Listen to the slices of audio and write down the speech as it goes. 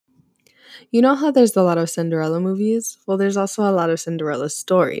You know how there's a lot of Cinderella movies? Well, there's also a lot of Cinderella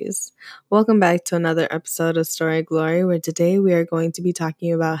stories. Welcome back to another episode of Story Glory, where today we are going to be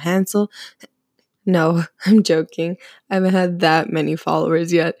talking about Hansel. No, I'm joking. I haven't had that many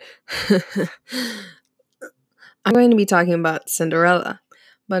followers yet. I'm going to be talking about Cinderella,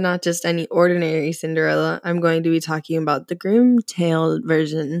 but not just any ordinary Cinderella. I'm going to be talking about the Grimm-tailed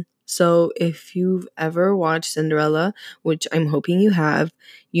version. So, if you've ever watched Cinderella, which I'm hoping you have,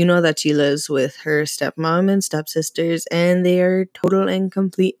 you know that she lives with her stepmom and stepsisters, and they are total and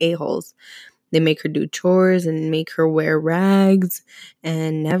complete a-holes. They make her do chores and make her wear rags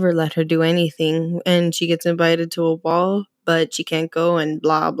and never let her do anything. And she gets invited to a ball, but she can't go, and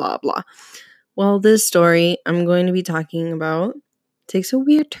blah, blah, blah. Well, this story I'm going to be talking about takes a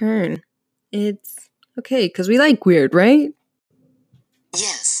weird turn. It's okay, because we like weird, right?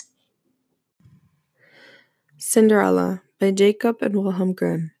 Yes. Cinderella by Jacob and Wilhelm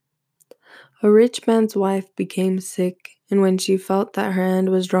Grimm. A rich man's wife became sick, and when she felt that her end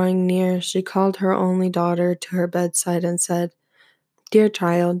was drawing near, she called her only daughter to her bedside and said, "Dear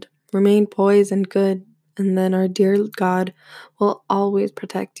child, remain poised and good, and then our dear God will always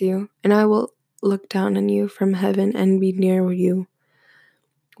protect you, and I will look down on you from heaven and be near you."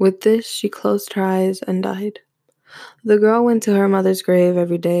 With this, she closed her eyes and died. The girl went to her mother's grave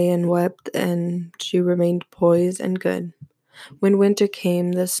every day and wept, and she remained poised and good. When winter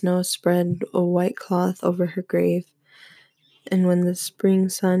came, the snow spread a white cloth over her grave, and when the spring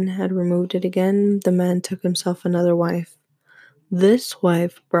sun had removed it again, the man took himself another wife. This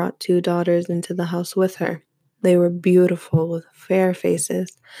wife brought two daughters into the house with her. They were beautiful with fair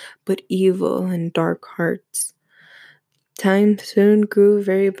faces, but evil and dark hearts. Time soon grew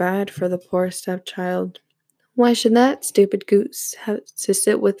very bad for the poor stepchild. "Why should that stupid goose have to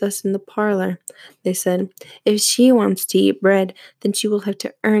sit with us in the parlor?" they said. "If she wants to eat bread, then she will have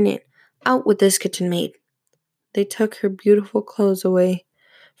to earn it. Out with this kitchen maid." They took her beautiful clothes away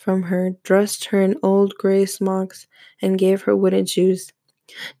from her, dressed her in old gray smocks, and gave her wooden shoes.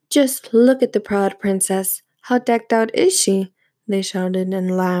 "Just look at the proud princess. How decked out is she?" they shouted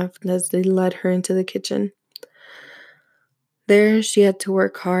and laughed as they led her into the kitchen. There she had to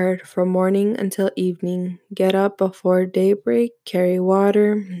work hard from morning until evening, get up before daybreak, carry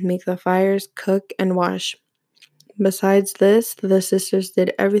water, make the fires, cook, and wash. Besides this, the sisters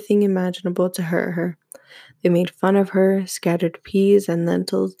did everything imaginable to hurt her. They made fun of her, scattered peas and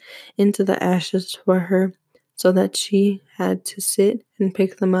lentils into the ashes for her, so that she had to sit and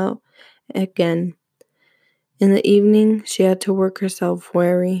pick them out again. In the evening, she had to work herself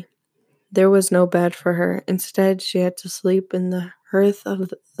weary. There was no bed for her. Instead, she had to sleep in the hearth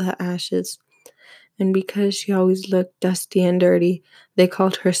of the ashes. And because she always looked dusty and dirty, they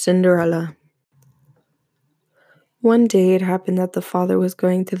called her Cinderella. One day it happened that the father was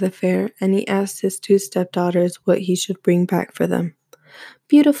going to the fair, and he asked his two stepdaughters what he should bring back for them.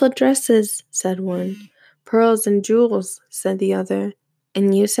 "Beautiful dresses," said one. "Pearls and jewels," said the other.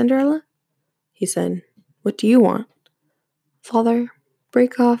 "And you, Cinderella?" he said. "What do you want?" "Father,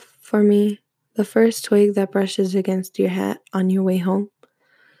 break off for me the first twig that brushes against your hat on your way home."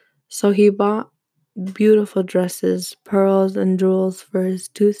 So he bought beautiful dresses, pearls, and jewels for his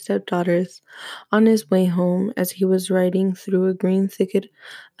two stepdaughters. On his way home, as he was riding through a green thicket,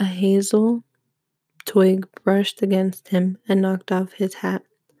 a hazel twig brushed against him and knocked off his hat.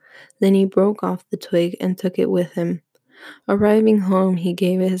 Then he broke off the twig and took it with him. Arriving home, he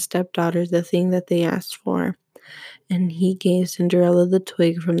gave his stepdaughters the thing that they asked for, and he gave Cinderella the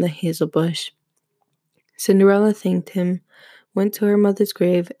twig from the hazel bush. Cinderella thanked him, went to her mother's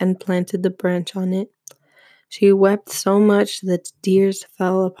grave, and planted the branch on it. She wept so much that tears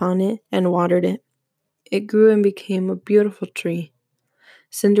fell upon it and watered it. It grew and became a beautiful tree.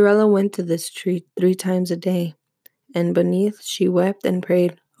 Cinderella went to this tree 3 times a day, and beneath she wept and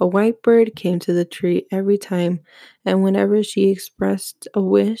prayed. A white bird came to the tree every time, and whenever she expressed a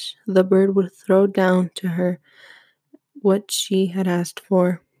wish, the bird would throw down to her what she had asked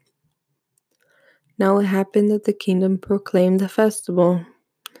for. Now it happened that the kingdom proclaimed a festival,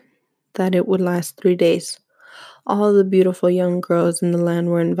 that it would last 3 days. All the beautiful young girls in the land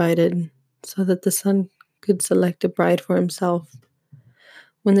were invited, so that the son could select a bride for himself.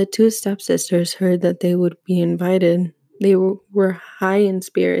 When the two stepsisters heard that they would be invited, they were high in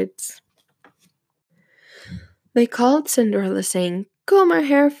spirits. They called Cinderella, saying, "Comb our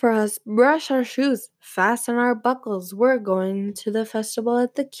hair for us, brush our shoes, fasten our buckles. We're going to the festival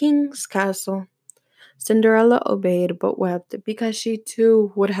at the king's castle." Cinderella obeyed but wept because she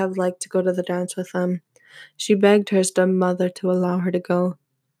too would have liked to go to the dance with them. She begged her stepmother to allow her to go.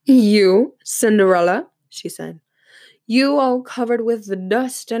 "You, Cinderella," she said, You all covered with the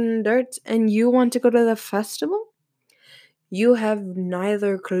dust and dirt, and you want to go to the festival? You have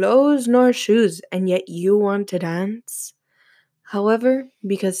neither clothes nor shoes, and yet you want to dance? However,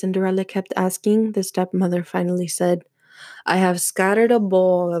 because Cinderella kept asking, the stepmother finally said, I have scattered a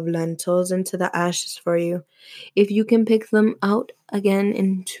bowl of lentils into the ashes for you. If you can pick them out again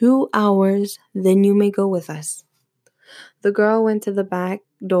in 2 hours, then you may go with us. The girl went to the back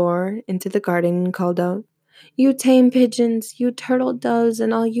door into the garden and called out, You tame pigeons, you turtle doves,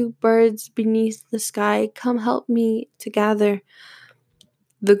 and all you birds beneath the sky, come help me to gather.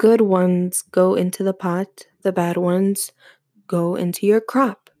 The good ones go into the pot, the bad ones go into your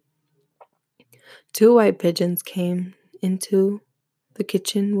crop. 2 white pigeons came into the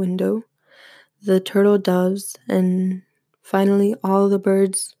kitchen window, the turtle doves, and finally all the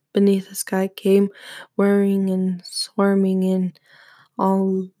birds beneath the sky came whirring and swarming in,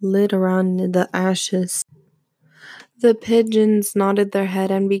 all lit around the ashes. The pigeons nodded their head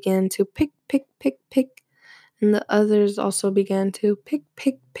and began to pick, pick, pick, pick, and the others also began to pick,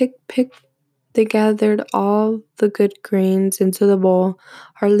 pick, pick, pick. They gathered all the good grains into the bowl.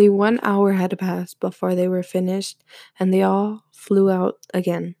 Hardly 1 hour had passed before they were finished, and they all flew out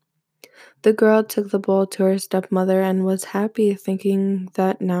again. The girl took the bowl to her stepmother and was happy, thinking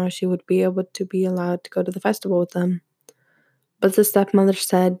that now she would be able to be allowed to go to the festival with them. But the stepmother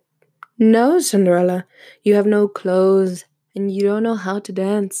said, No, Cinderella, you have no clothes, and you don't know how to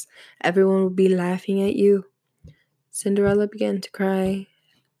dance. Everyone will be laughing at you. Cinderella began to cry,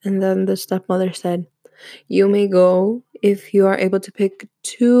 and then the stepmother said, You may go if you are able to pick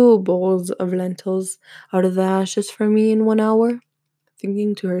 2 bowls of lentils out of the ashes for me in 1 hour.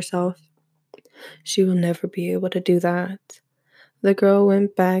 Thinking to herself, She will never be able to do that. The girl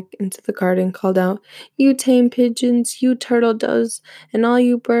went back into the garden and called out, You tame pigeons, you turtle doves, and all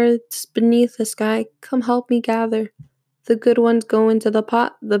you birds beneath the sky, come help me gather. The good ones go into the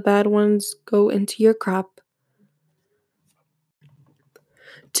pot, the bad ones go into your crop.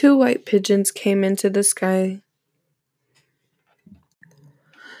 2 white pigeons came into the sky.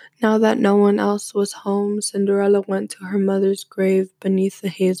 Now that no one else was home, Cinderella went to her mother's grave beneath the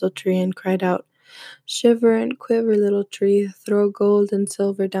hazel tree and cried out, Shiver and quiver, little tree, throw gold and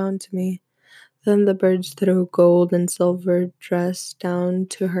silver down to me. Then the birds threw gold and silver dress down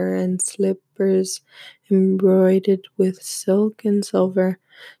to her and slippers embroidered with silk and silver.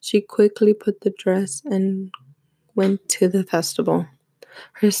 She quickly put the dress and went to the festival.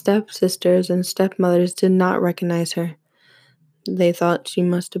 Her stepsisters and stepmothers did not recognize her. They thought she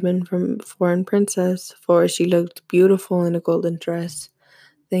must have been from a foreign princess, for she looked beautiful in a golden dress.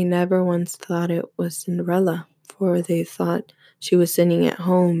 They never once thought it was Cinderella, for they thought she was sitting at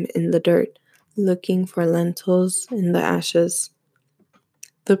home in the dirt, looking for lentils in the ashes.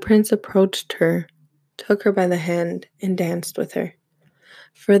 The prince approached her, took her by the hand, and danced with her.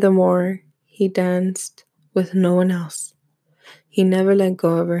 Furthermore, he danced with no one else. He never let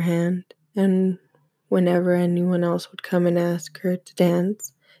go of her hand, and whenever anyone else would come and ask her to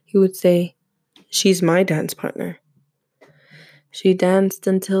dance, he would say, She's my dance partner. She danced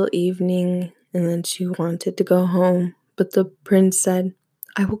until evening, and then she wanted to go home, but the prince said,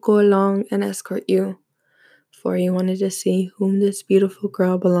 I will go along and escort you, for he wanted to see whom this beautiful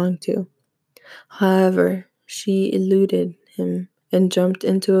girl belonged to. However, she eluded him and jumped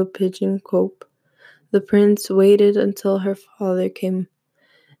into a pigeon coop. The prince waited until her father came,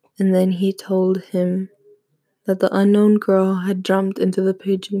 and then he told him that the unknown girl had jumped into the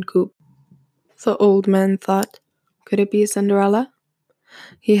pigeon coop. The old man thought, Could it be Cinderella?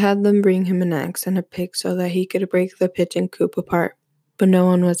 He had them bring him an axe and a pick so that he could break the pigeon coop apart, but no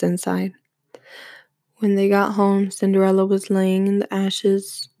one was inside. When they got home, Cinderella was laying in the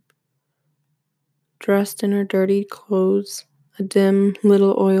ashes, dressed in her dirty clothes. A dim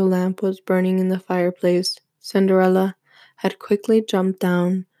little oil lamp was burning in the fireplace. Cinderella had quickly jumped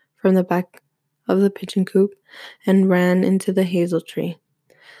down from the back of the pigeon coop and ran into the hazel tree.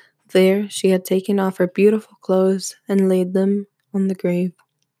 There she had taken off her beautiful clothes and laid them on the grave,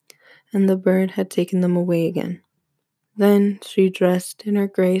 and the bird had taken them away again. Then she dressed in her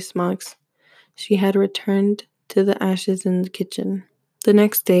gray smocks. She had returned to the ashes in the kitchen. The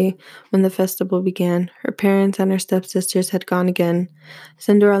next day, when the festival began, her parents and her stepsisters had gone again.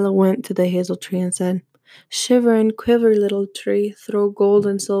 Cinderella went to the hazel tree and said, Shiver and quiver, little tree, throw gold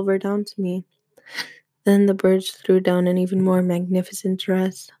and silver down to me. Then the birds threw down an even more magnificent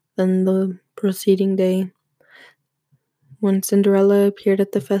dress than the preceding day. When Cinderella appeared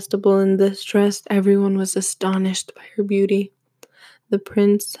at the festival in this dress, everyone was astonished by her beauty. The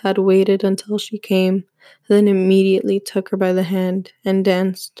prince had waited until she came, then immediately took her by the hand and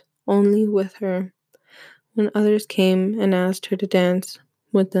danced only with her. When others came and asked her to dance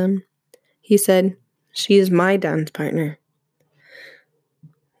with them, he said, "She is my dance partner."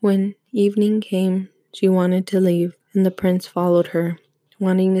 When evening came, she wanted to leave, and the prince followed her,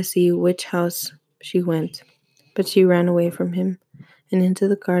 wanting to see which house she went. But she ran away from him and into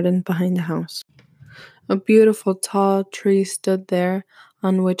the garden behind the house. A beautiful tall tree stood there,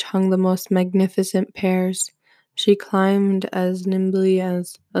 on which hung the most magnificent pears. She climbed as nimbly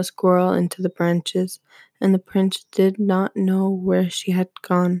as a squirrel into the branches, and the prince did not know where she had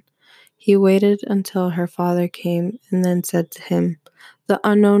gone. He waited until her father came and then said to him, "The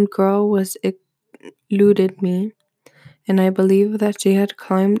unknown girl was eluded me, and I believe that she had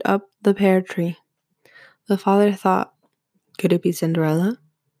climbed up the pear tree." The father thought, "Could it be Cinderella?"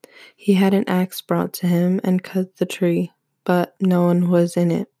 He had an axe brought to him and cut the tree, but no one was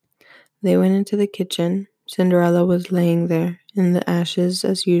in it. They went into the kitchen. Cinderella was laying there in the ashes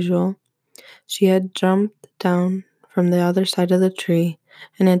as usual. She had jumped down from the other side of the tree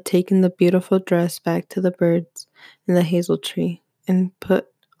and had taken the beautiful dress back to the birds in the hazel tree and put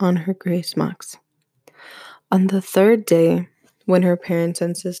on her gray smocks. On the third day, when her parents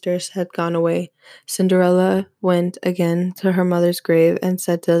and sisters had gone away, Cinderella went again to her mother's grave and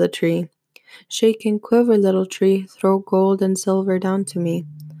said to the tree, "Shake and quiver, little tree, throw gold and silver down to me."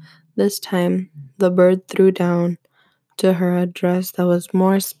 This time, the bird threw down to her a dress that was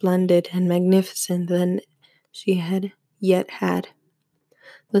more splendid and magnificent than she had yet had.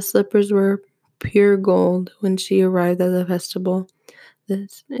 The slippers were pure gold when she arrived at the festival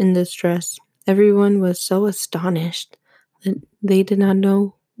in this dress. Everyone was so astonished that they did not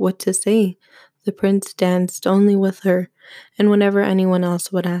know what to say. The prince danced only with her, and whenever anyone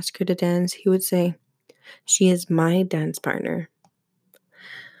else would ask her to dance, he would say, "She is my dance partner."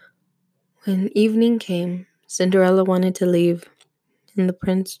 When evening came, Cinderella wanted to leave, and the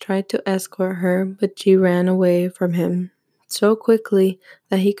prince tried to escort her, but she ran away from him so quickly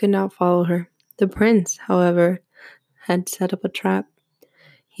that he could not follow her. The prince, however, had set up a trap.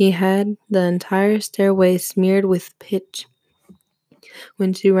 He had the entire stairway smeared with pitch.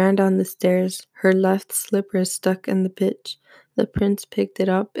 When she ran down the stairs, her left slipper stuck in the pitch. The prince picked it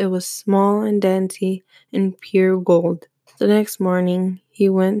up. It was small and dainty and pure gold. The next morning, he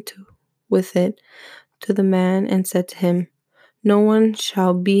went with it to the man and said to him, "No one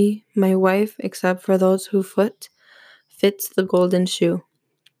shall be my wife except for those whose foot fits the golden shoe."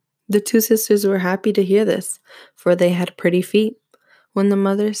 The two sisters were happy to hear this, for they had pretty feet. When the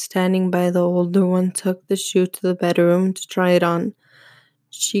mother standing by the older one took the shoe to the bedroom to try it on,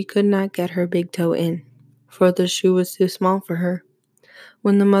 she could not get her big toe in, for the shoe was too small for her.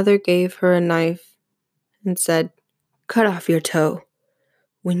 When the mother gave her a knife and said, "Cut off your toe.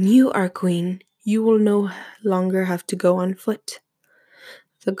 When you are queen, you will no longer have to go on foot."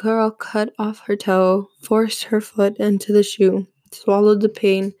 The girl cut off her toe, forced her foot into the shoe, swallowed the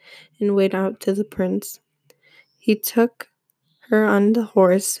pain, and went out to the prince. He took her on the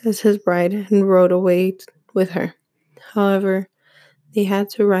horse as his bride and rode away with her. However, they had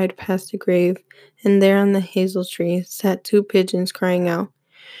to ride past a grave, and there on the hazel tree sat two pigeons crying out,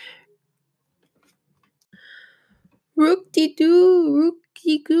 "Rook-de-doo,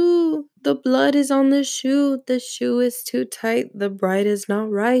 rook-de-goo, the blood is on the shoe is too tight, the bride is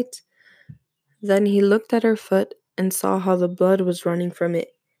not right." Then he looked at her foot and saw how the blood was running from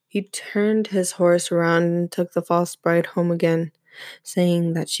it. He turned his horse around and took the false bride home again,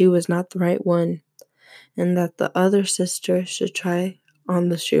 saying that she was not the right one, and that the other sister should try on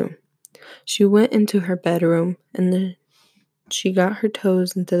the shoe. She went into her bedroom, and she got her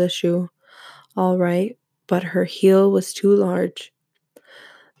toes into the shoe, all right, but her heel was too large.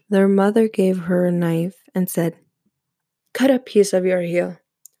 Their mother gave her a knife and said, "Cut a piece of your heel.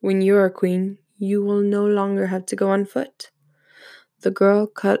 When you are queen, you will no longer have to go on foot." The girl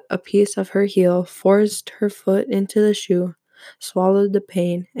cut a piece of her heel, forced her foot into the shoe, swallowed the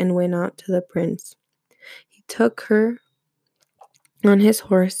pain, and went out to the prince. He took her on his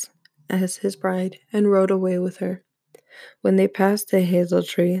horse as his bride and rode away with her. When they passed a hazel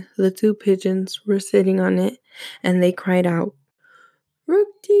tree, the two pigeons were sitting on it, and they cried out,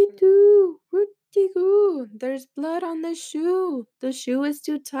 "Rook-de-doo, rook-de-goo, there's blood on the shoe. The shoe is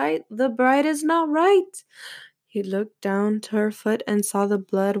too tight, the bride is not right." He looked down to her foot and saw the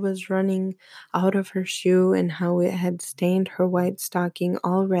blood was running out of her shoe and how it had stained her white stocking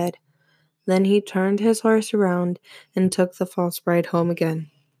all red. Then he turned his horse around and took the false bride home again.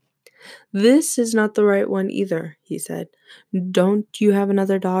 "This is not the right one either," he said. "Don't you have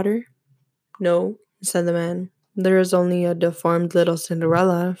another daughter?" "No," said the man. "There is only a deformed little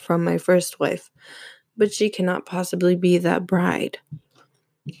Cinderella from my first wife, but she cannot possibly be that bride."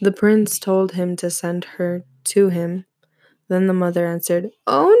 The prince told him to send her to him. Then the mother answered,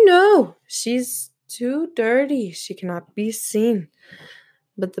 "Oh no, she's too dirty. She cannot be seen."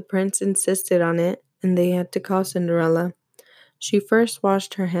 But the prince insisted on it, and they had to call Cinderella. She first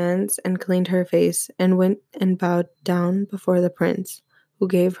washed her hands and cleaned her face, and went and bowed down before the prince, who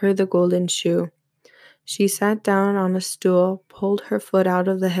gave her the golden shoe. She sat down on a stool, pulled her foot out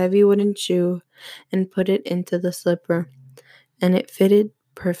of the heavy wooden shoe, and put it into the slipper, and it fitted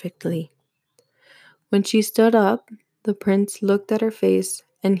perfectly. When she stood up, the prince looked at her face,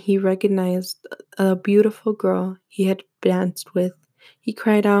 and he recognized a beautiful girl he had danced with. He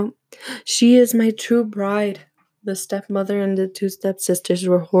cried out, "She is my true bride!" The stepmother and the two stepsisters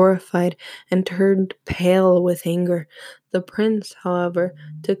were horrified and turned pale with anger. The prince, however,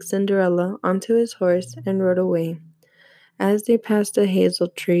 took Cinderella onto his horse and rode away. As they passed the hazel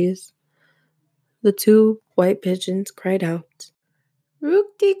trees, the two white pigeons cried out,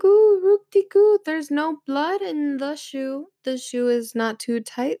 Rook-de-goo, there's no blood in the shoe. The shoe is not too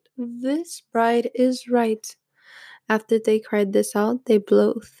tight. This bride is right. After they cried this out, they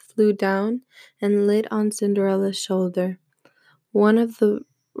both flew down and lit on Cinderella's shoulder, one of the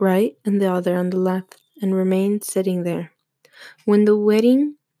right and the other on the left, and remained sitting there. When the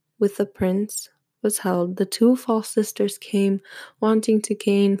wedding with the prince was held, the two false sisters came, wanting to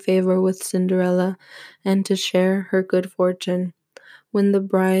gain favor with Cinderella and to share her good fortune. When the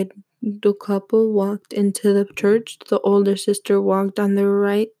bridal couple walked into the church, the older sister walked on the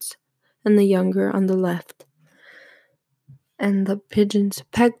right and the younger on the left. And the pigeons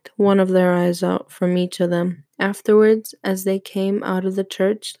pecked one of their eyes out from each of them. Afterwards, as they came out of the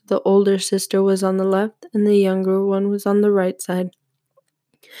church, the older sister was on the left and the younger one was on the right side.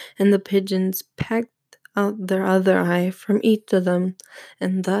 And the pigeons pecked out their other eye from each of them,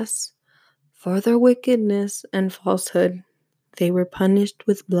 and thus, for their wickedness and falsehood, they were punished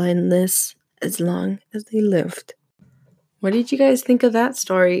with blindness as long as they lived. What did you guys think of that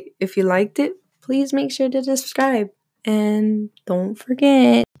story? If you liked it, please make sure to subscribe. And don't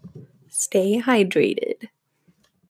forget, stay hydrated.